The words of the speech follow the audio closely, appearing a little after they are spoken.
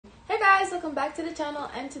guys, welcome back to the channel,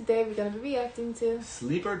 and today we're going to be reacting to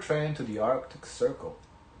Sleeper Train to the Arctic Circle.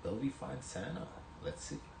 Will we find Santa? Let's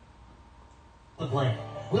see. The plan.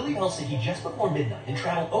 We'll leave Helsinki just before midnight and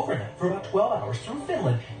travel overnight for about 12 hours through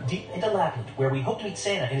Finland, deep into Lapland, where we hope to meet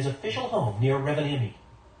Santa in his official home near Rovaniemi.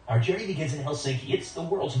 Our journey begins in Helsinki. It's the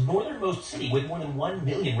world's northernmost city with more than 1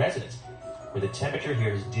 million residents, where the temperature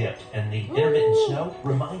here has dipped and the intermittent snow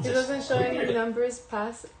reminds us. It doesn't show any numbers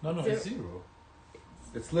past No, zero. it's zero.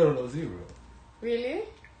 It's literal zero. Really?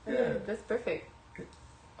 Yeah. That's perfect.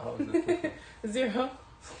 How is it perfect? Zero.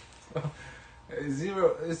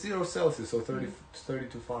 Zero Celsius, so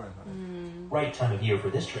 32 Fahrenheit. Right time of year for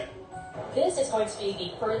this trip. This is going to be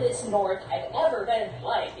the furthest north I've ever been in my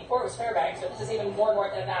life. Before it was Fairbanks, but this is even more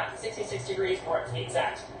north than that, 66 degrees north to be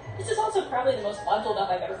exact. This is also probably the most bundled up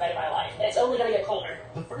I've ever been in my life, and it's only going to get colder.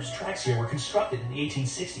 The first tracks here were constructed in the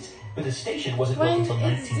 1860s, but the station wasn't built When until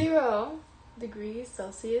it's 19... 0 degrees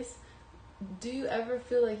Celsius, do you ever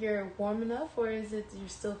feel like you're warm enough, or is it you're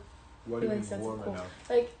still What do you feeling mean sense of warm cold? enough?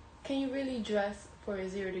 Like, can you really dress for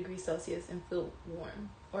 0 degrees Celsius and feel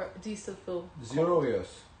warm? Or do you still feel Zero, cold? yes.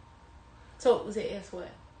 So, was it yes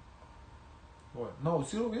what? What? No,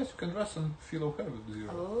 zero, yes, you can dress and feel okay with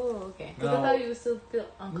zero. Oh, okay. Because I No. thought you would still feel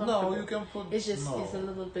uncomfortable. No, you can put... It's just, no. it's a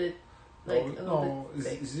little bit, like, a little bit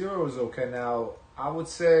thick. Zero is okay. Now, I would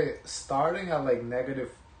say starting at like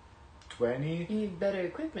 -20... You need better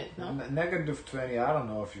equipment, no? -20, I don't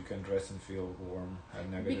know if you can dress and feel warm at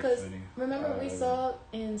 -20. Because remember we saw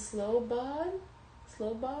in Slow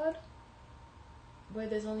Bod, where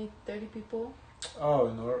there's only 30 people. Oh,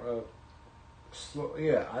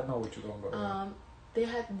 yeah, I know what you're talking about. They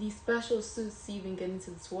had these special suits to even get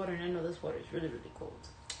into this water, and I know this water is really, really cold.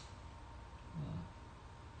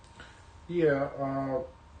 Yeah,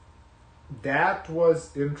 that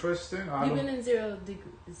was interesting. You've been in 0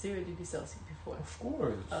 degrees Celsius before. Of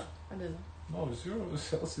course. Oh, I don't know. No, 0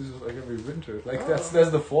 Celsius is like every winter. Like Oh. that's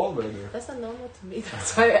the fall weather. That's not normal to me.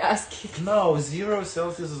 That's why I ask you. No, 0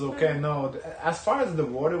 Celsius is okay. No, as far as the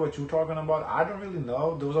water, what you're talking about, I don't really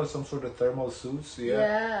know. Those are some sort of thermal suits.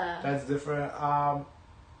 Yeah. That's different.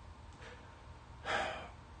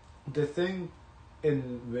 The thing in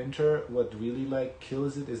winter, what really like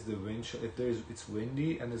kills it is the wind chill. If it's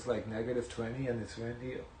windy and it's like -20 and it's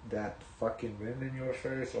windy, that fucking wind in your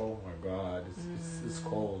face. Oh my god, it's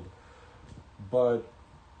cold. But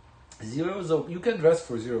 0 is you can dress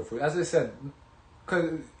for 0. As I said, because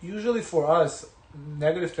usually for us,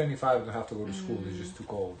 -25 don't have to go to school. It's just too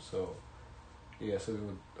cold. So yeah, so we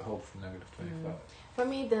would hope for -25. For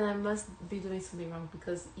me, then I must be doing something wrong,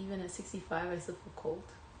 because even at 65, I still feel cold.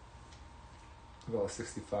 Well,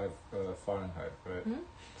 65 Fahrenheit, right?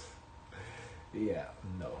 Yeah,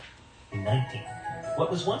 no. 19. What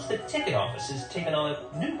was once the ticket office has taken on a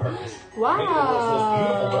new purpose.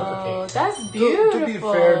 Wow, that's beautiful. To be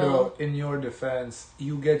fair though, in your defense,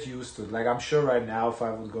 you get used to it. Like, I'm sure right now if I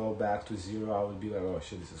would go back to 0, I would be like, oh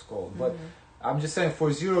shit, this is cold. But I'm just saying, for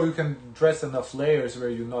 0, you can dress enough layers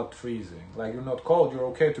where you're not freezing. Like, you're not cold, you're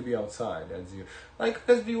okay to be outside at 0. Like,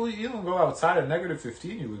 because you don't go outside at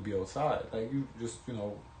 -15, you would be outside. Like, you just,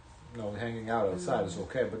 hanging out outside is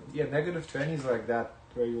okay. But yeah, -20 is like that,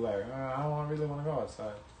 where you're like, I don't really want to go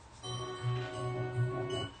outside.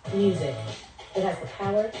 Music. It has the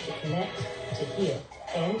power to connect, to heal,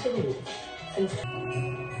 and to move.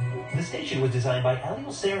 The station was designed by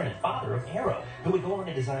Eliel Saarinen, father of Aero, who would go on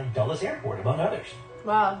to design Dulles Airport, among others.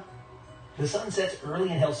 Wow. The sun sets early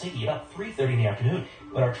in Helsinki, about 3:30 in the afternoon,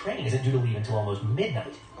 but our train isn't due to leave until almost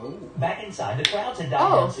midnight. Oh. Back inside, the crowds had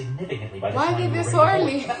died down significantly by the Why time we leave were this ready to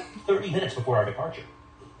early? board, about 30 minutes before our departure.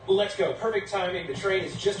 Well, let's go. Perfect timing. The train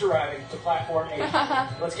is just arriving to platform 8.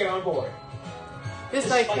 Let's get on board. It's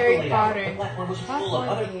like Despite the Harry late hour, Potter. the platform was full of Platform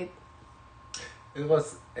other 8. It was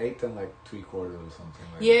 8 and like 3/4 or something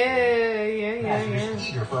like Yeah. passengers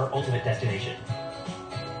eager for our ultimate destination.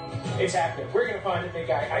 It's happening. We're going to find the big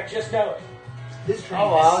guy. I just know it. This train Oh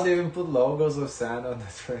wow, has they even put logos of Santa on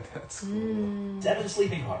the train. That's cool. 7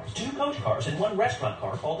 sleeping cars, 2 coach cars, and 1 restaurant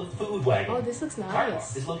car called the Food Wagon. Oh, this looks Car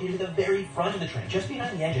nice. is located at the very front of the train, just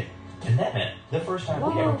behind the engine. And that meant the first time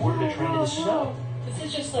we ever boarded a train in the snow. This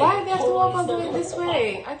is just like Why do they have to walk all the totally way this slow.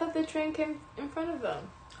 way? I thought the train came in front of them.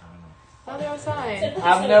 Now they're outside.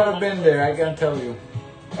 I've never been there, I can't tell you.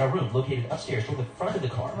 A room located upstairs toward the front of the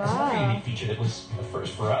car. It's another Wow. unique feature that was a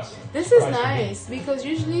first for us. This is Surprise for me. nice, because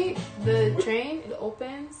usually the train, it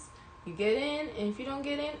opens, you get in, and if you don't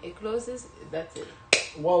get in, it closes, that's it.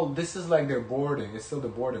 Well, this is like their boarding. It's still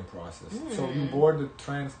the boarding process. So you board the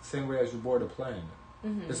train the same way as you board a plane.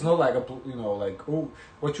 It's not like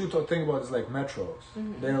what you think about is like metros.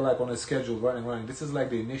 They're like on a schedule, running. This is like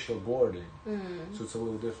the initial boarding, so it's a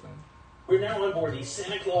little different. We're now on board the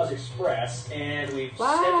Santa Claus Express, and we've Wow.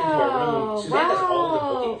 stepped into our room. Suzanne does all the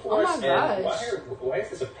cooking for Oh us. my And gosh. why is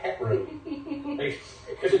this a pet room?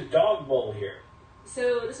 There's a dog bowl here.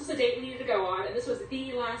 So this was a date we needed to go on, and this was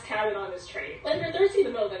the last cabin on this train. When you're thirsty in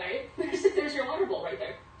the middle of the night, there's your water bowl right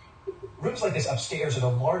there. Rooms like this upstairs are the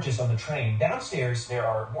largest on the train. Downstairs, there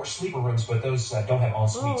are more sleeper rooms, but those don't have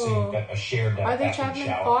ensuite, so you've got a shared Are they bathroom traveling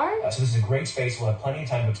shower. far? So this is a great space. We'll have plenty of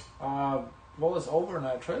time to... Well, it's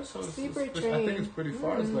overnight train, so Sleeper I think train. it's pretty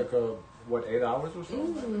far. It's like 8 hours or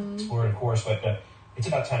so? explore, of course, but it's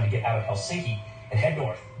about time to get out of Helsinki and head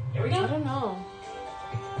north. Here we I go. don't know.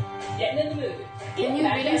 Getting in the mood. Can you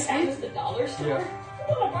really sleep? The dollar store? Yeah.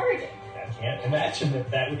 What a bargain. I can't imagine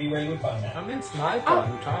that would be where you would find that. I mean, it's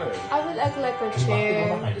nighttime. You're tired. I would like a We locked the door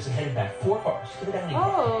chair. behind us and headed back 4 cars to the dining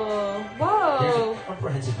hall. Oh, There's whoa. a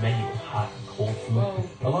comprehensive menu of hot and cold food, Whoa.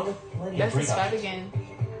 along with plenty That's of the drink spot options. again.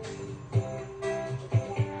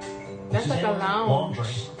 That's like a Suzanne ordered long lounge.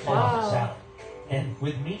 drinks, Wow. salad, and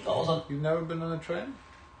with meatballs on. You've never been on a train?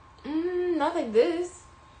 Not like this.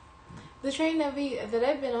 The train that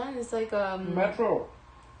I've been on is like Metro.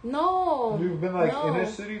 no. You've been like no. in a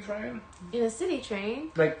city train? In a city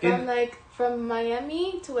train Like from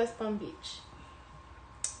Miami to West Palm Beach,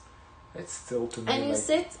 It's still to me and you like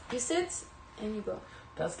sit, and you go.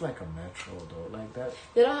 that's like a metro though. Like that.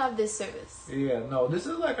 They don't have this service. Yeah, no. This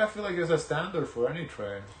is like I feel like it's a standard for any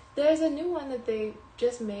train. There's a new one that they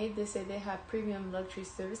just made. They say they have premium luxury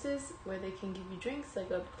services where they can give you drinks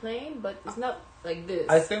like a plane, but it's not like this.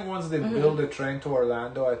 I think once they build a train to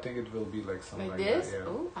Orlando, I think it will be like something like like this. that. Yeah.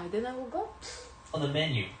 Oh, I then I will go. On the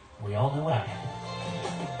menu, we all know what I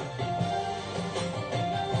have.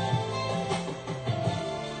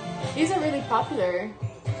 These are really popular.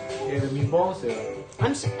 Yeah, the meatballs. Yeah.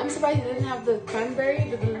 I'm surprised they didn't have the cranberry,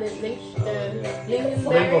 the lingonberry.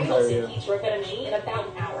 Lingonberry. Helsinki to Rovaniemi in about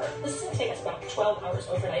an hour. This is going to take us about 12 hours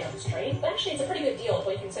overnight on this train, but actually it's a pretty good deal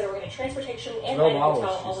when you consider we're getting transportation and 12 night hotel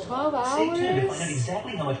hours. all in 12 one. Stay tuned to find out hours.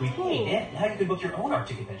 exactly how much we paid and how you can book your own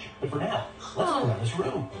Arctic adventure. But for now, let's look around this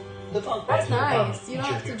room. The bunk That's beds are the nice. common You don't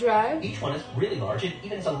have feature to here. drive. Each one is really large and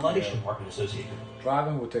even has a luggage compartment associated with it.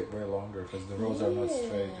 Driving would take way longer because the roads are not straight.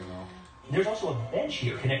 You know. There's also a bench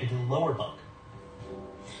here connected to the lower bunk.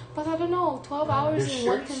 But I don't know, 12 hours There's in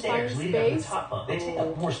one certain confined stairs leading up to the space. top bunk. They take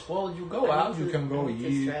up more Well, you go I out, need you to- can go I need to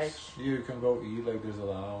eat. stretch. You can go eat like there's a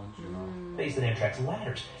lounge. You know. space than Amtrak's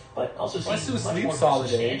ladders, but also Once you seems much sleep more solid,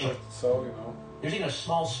 substantial. so you know. There's even a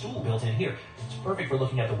small stool built in here. It's perfect for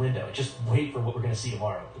looking out the window. Just wait for what we're going to see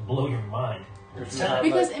tomorrow. It'll blow your mind. If you Sound- have,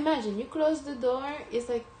 Because like- imagine, you close the door, it's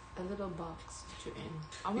like a little box that you're in.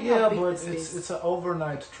 I wonder yeah, how big but this is. it's an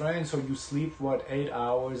overnight train, so you sleep 8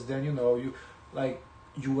 hours. Then you know you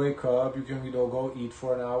wake up, you can go eat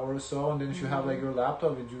for an hour or so, and then if you have like your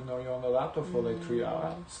laptop, you're on the laptop for like 3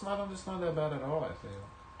 hours. It's not that bad at all, I think.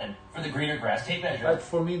 And for the greener grass, take measure. Like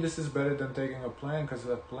for me, this is better than taking a plane because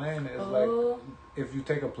a plane is like if you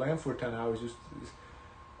take a plane for 10 hours,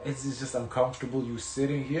 it's just uncomfortable. You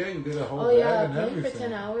sitting here, you get a whole bed yeah, and playing everything. for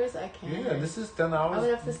 10 hours, I can't. Yeah, this is 10 I hours. would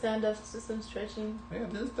have to stand up to some stretching. Yeah,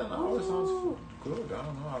 this is 10 hours sounds good. I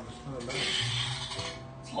don't know. It's not bad.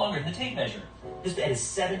 It's longer than the tape measure. This bed is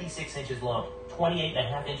 76 inches long,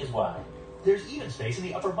 28.5 inches wide. There's even space in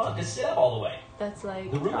the upper bunk to sit up all the way. That's like.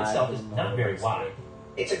 The room itself is not very wide.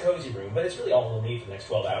 It's a cozy room, but it's really all we'll need for the next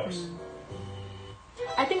 12 hours.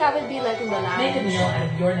 I think I would be like in the Make a meal lounge.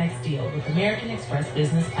 out of your next deal with American Express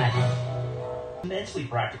Business Platinum. Immensely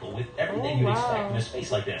practical with everything Oh, you'd wow. expect in a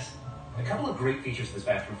space like this. A couple of great features of this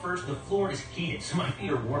bathroom. First, the floor is heated, so my feet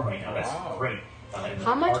are warm right now. That's Wow. great. In the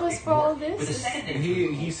How much was Arctic for all North. this? But the second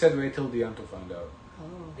thing He said wait till the end to find out.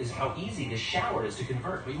 is how easy this shower is to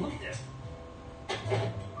convert. I mean, look at this.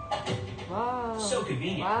 Wow. So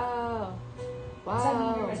convenient. Wow. Does that mean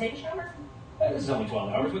you're Wow. going to take a shower? This is only 12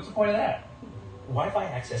 hours. What's the point of that? Wi-Fi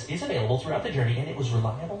access is available throughout the journey, and it was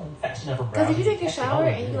reliable and fast enough for Because browsing. if you take a texting all shower over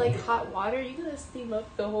and you the like room. hot water, you're gonna steam up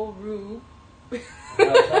the whole room. It's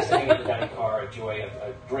nice sitting in the dining car, enjoy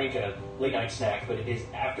a drink and a late night snack, but it is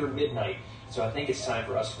after midnight, so I think it's time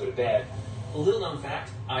for us to go to bed. A little known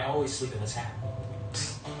fact, I always sleep in this hat.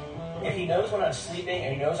 If he knows when I'm sleeping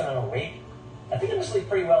and he knows when I'm awake, I think I'm going to sleep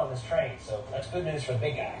pretty well in this train, so that's good news for the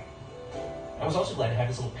big guy. I was also glad to have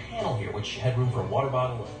this little panel here, which had room for a water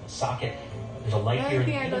bottle, a socket. There's a The light only here,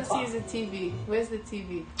 thing and I even a don't see clock. is the TV. Where's the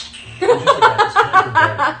TV? Just like that, it's time for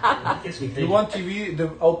bed. It gets me If you thinking. want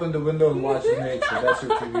TV, open the window and watch nature. That's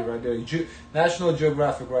your TV right there. National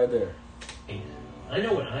Geographic right there. I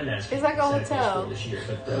know what I'm asking. It's like a Santa Claus hotel. for this year,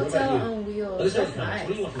 but what Hotel about you? on wheels. Let us know in That's the comments. nice. What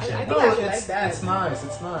do you want from I Santa? think I would like it's that. nice.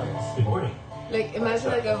 It's nice. Good morning. Like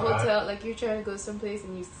imagine like a hotel, like you're trying to go someplace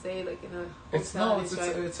and you stay like in a hotel. It's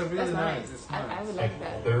a really that's nice. nice. It's nice. I would like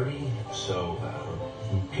that. 30, so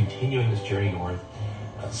we're continuing this journey north.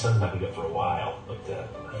 The sun's not going to be up for a while, but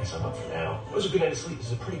I guess I'm up for now. It was a good night of sleep. This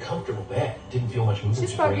is a pretty comfortable bed. Didn't feel much movement.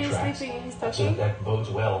 She's probably sleeping and he's So talking. that bodes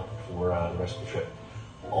well for the rest of the trip,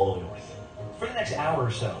 all the way north. For the next hour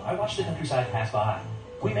or so, I watched the countryside pass by.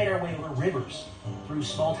 We made our way over rivers, through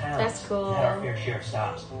small towns, That's cool. and had our fair share of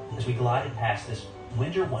stops as we glided past this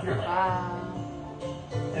winter wonderland. Wow.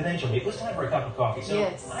 Eventually, it was time for a cup of coffee, so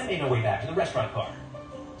Yes. I made my way back to the restaurant car.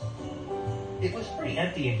 It was pretty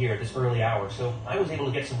empty in here at this early hour, so I was able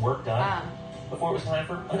to get some work done Wow. before it was time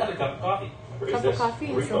for another cup of coffee. Cup of coffee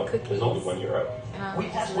and some cookies. There's only 1 year out. We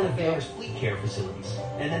Just passed one live of the there. other's fleet care facilities,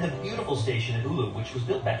 and then the beautiful station in Ulu, which was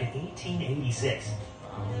built back in 1886.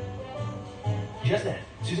 Just then,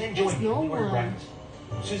 Suzanne joined me and we ordered breakfast.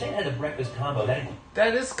 Suzanne had a breakfast combo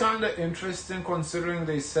That is kind of interesting considering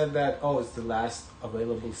they said that, oh, it's the last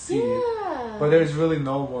available seat. Yeah. But there's really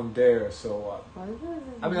no one there, so...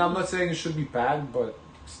 I mean, I'm not saying it should be packed, but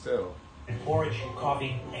still. and porridge,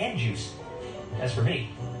 coffee, and juice. As for me,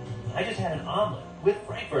 I just had an omelet with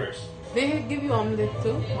frankfurters. They give you omelet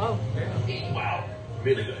too? Wow. Wow,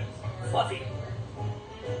 really good. Fluffy.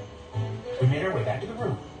 We made our way back to the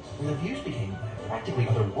room, and the views became practically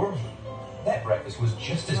otherworldly. That breakfast was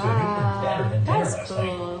just as good, even better than dinner That's last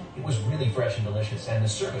cool. night. It was really fresh and delicious, and the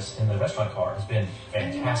service in the restaurant car has been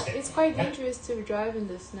And you know, fantastic. it's quite dangerous to drive in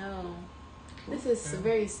the snow. This is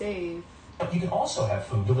very safe. You can also have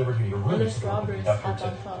food delivered to your room. Unless to robbers to hop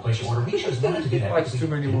on top. place your order. We chose not to do that Watch because too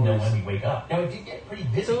we many didn't know movies. when we wake up. Now, it did get pretty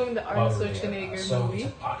busy. Doing the Arnold while we were there, Schwarzenegger so movie. it's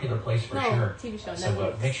a popular place for No, sure. TV show, So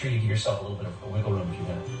Netflix. make sure you give yourself a little bit of a wiggle room if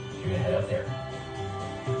you're gonna head out there.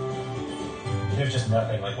 There's just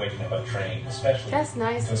nothing like waking up on a train, especially That's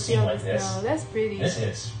nice to to a see scene all like the this. snow. That's pretty. This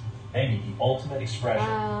is maybe the ultimate expression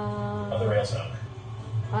of the Wow. rail zone.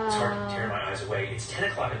 It's hard to tear Wow. my eyes away. It's 10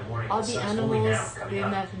 o'clock in the morning. All the the sun's only now animals, coming they're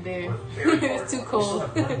up. not there. We're very It's too We still cold.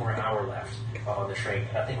 have one more hour left on the train,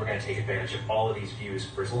 and I think we're going to take advantage of all of these views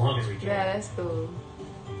for as long as we can. Yeah, that's cool.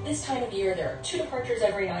 This time of year, there are 2 departures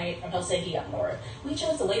every night from Helsinki up north. We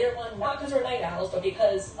chose the later one, not because we're night owls, but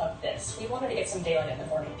because of this. We wanted to get some daylight in the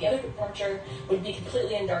morning. The other departure would be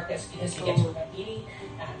completely in darkness because you get to Rapidi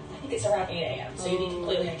at, I think it's around 8 a.m. So you'd be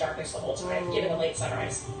completely in darkness the whole time, given the late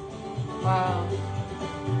sunrise. Wow.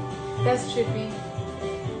 That's trippy.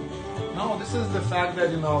 No, this is the fact that,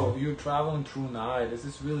 you know, you're traveling through night. This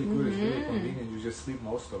is really good. It's really convenient. You just sleep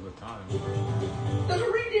most of the time. There's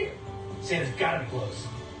a reindeer! Santa's got to be close.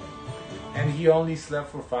 And he only slept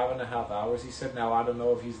for 5.5 hours, he said. Now, I don't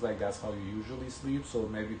know if he's like, that's how you usually sleep, so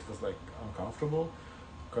maybe it was like uncomfortable.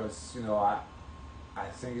 Because, you know, I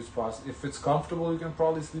think it's possible. If it's comfortable, you can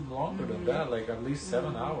probably sleep longer than that, like at least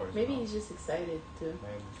 7 hours. Maybe you know? he's just excited too.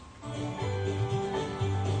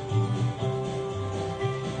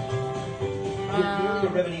 We're clearly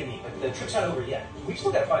a Rovaniemi, but the trip's not over yet. We've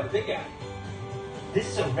still got to find the big guy. This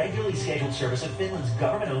is a regularly scheduled service of Finland's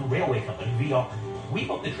government-owned railway company, VR. We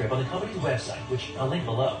booked the trip on the company's website, which I'll link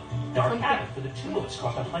below. Now, our cabin for the 2 of us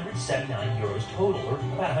cost 179 euros total, or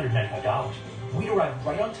about $195. We arrived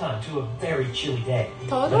right on time to a very chilly day.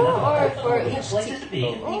 Total or for We had each places to be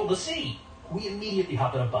and ticket? people to see. We immediately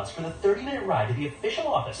hopped on a bus for the 30-minute ride to the official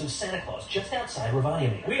office of Santa Claus just outside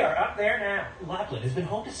Rovaniemi. We are up there now. Lapland has been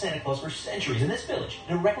home to Santa Claus for centuries, and this village,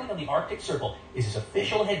 directly on the Arctic Circle, is his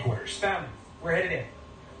official headquarters. Found him. We're headed in.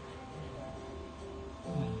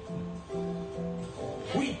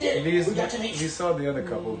 We did it! We got to We meet saw the other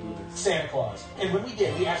couple do this. Santa Claus. And when we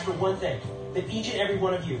did, we asked for one thing. That each and every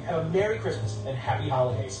one of you have a Merry Christmas and Happy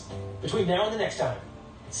Holidays. Between now and the next time,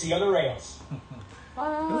 see you on the rails.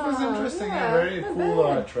 Wow. This was interesting yeah, and very not cool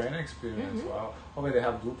bad. train experience. Wow. Oh, wait, they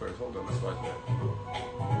have bloopers. Hold on, let's watch that.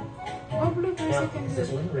 What bloopers Now, you can if it's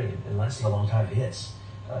do? lingering and lasting a long time, it is.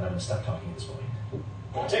 I'm going to stop talking at this point.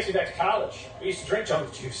 It takes me back to college. I used to drink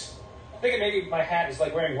jungle juice. Thinking maybe my hat is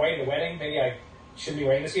like wearing white at a wedding. Maybe I shouldn't be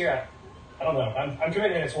wearing this here. I don't know. I'm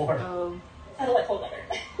committed and it's warm. Oh. I don't like cold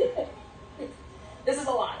weather. This is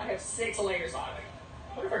a lot. I have 6 layers on.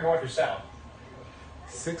 What if we're north or south?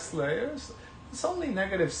 6 layers? It's only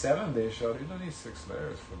 -7 they showed. You don't need 6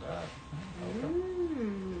 layers for that.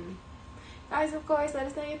 Okay. Guys, of course, let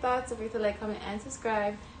us know your thoughts. Don't forget to like, comment, and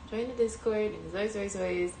subscribe. Join the Discord. And as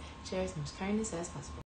always, share as much kindness as possible.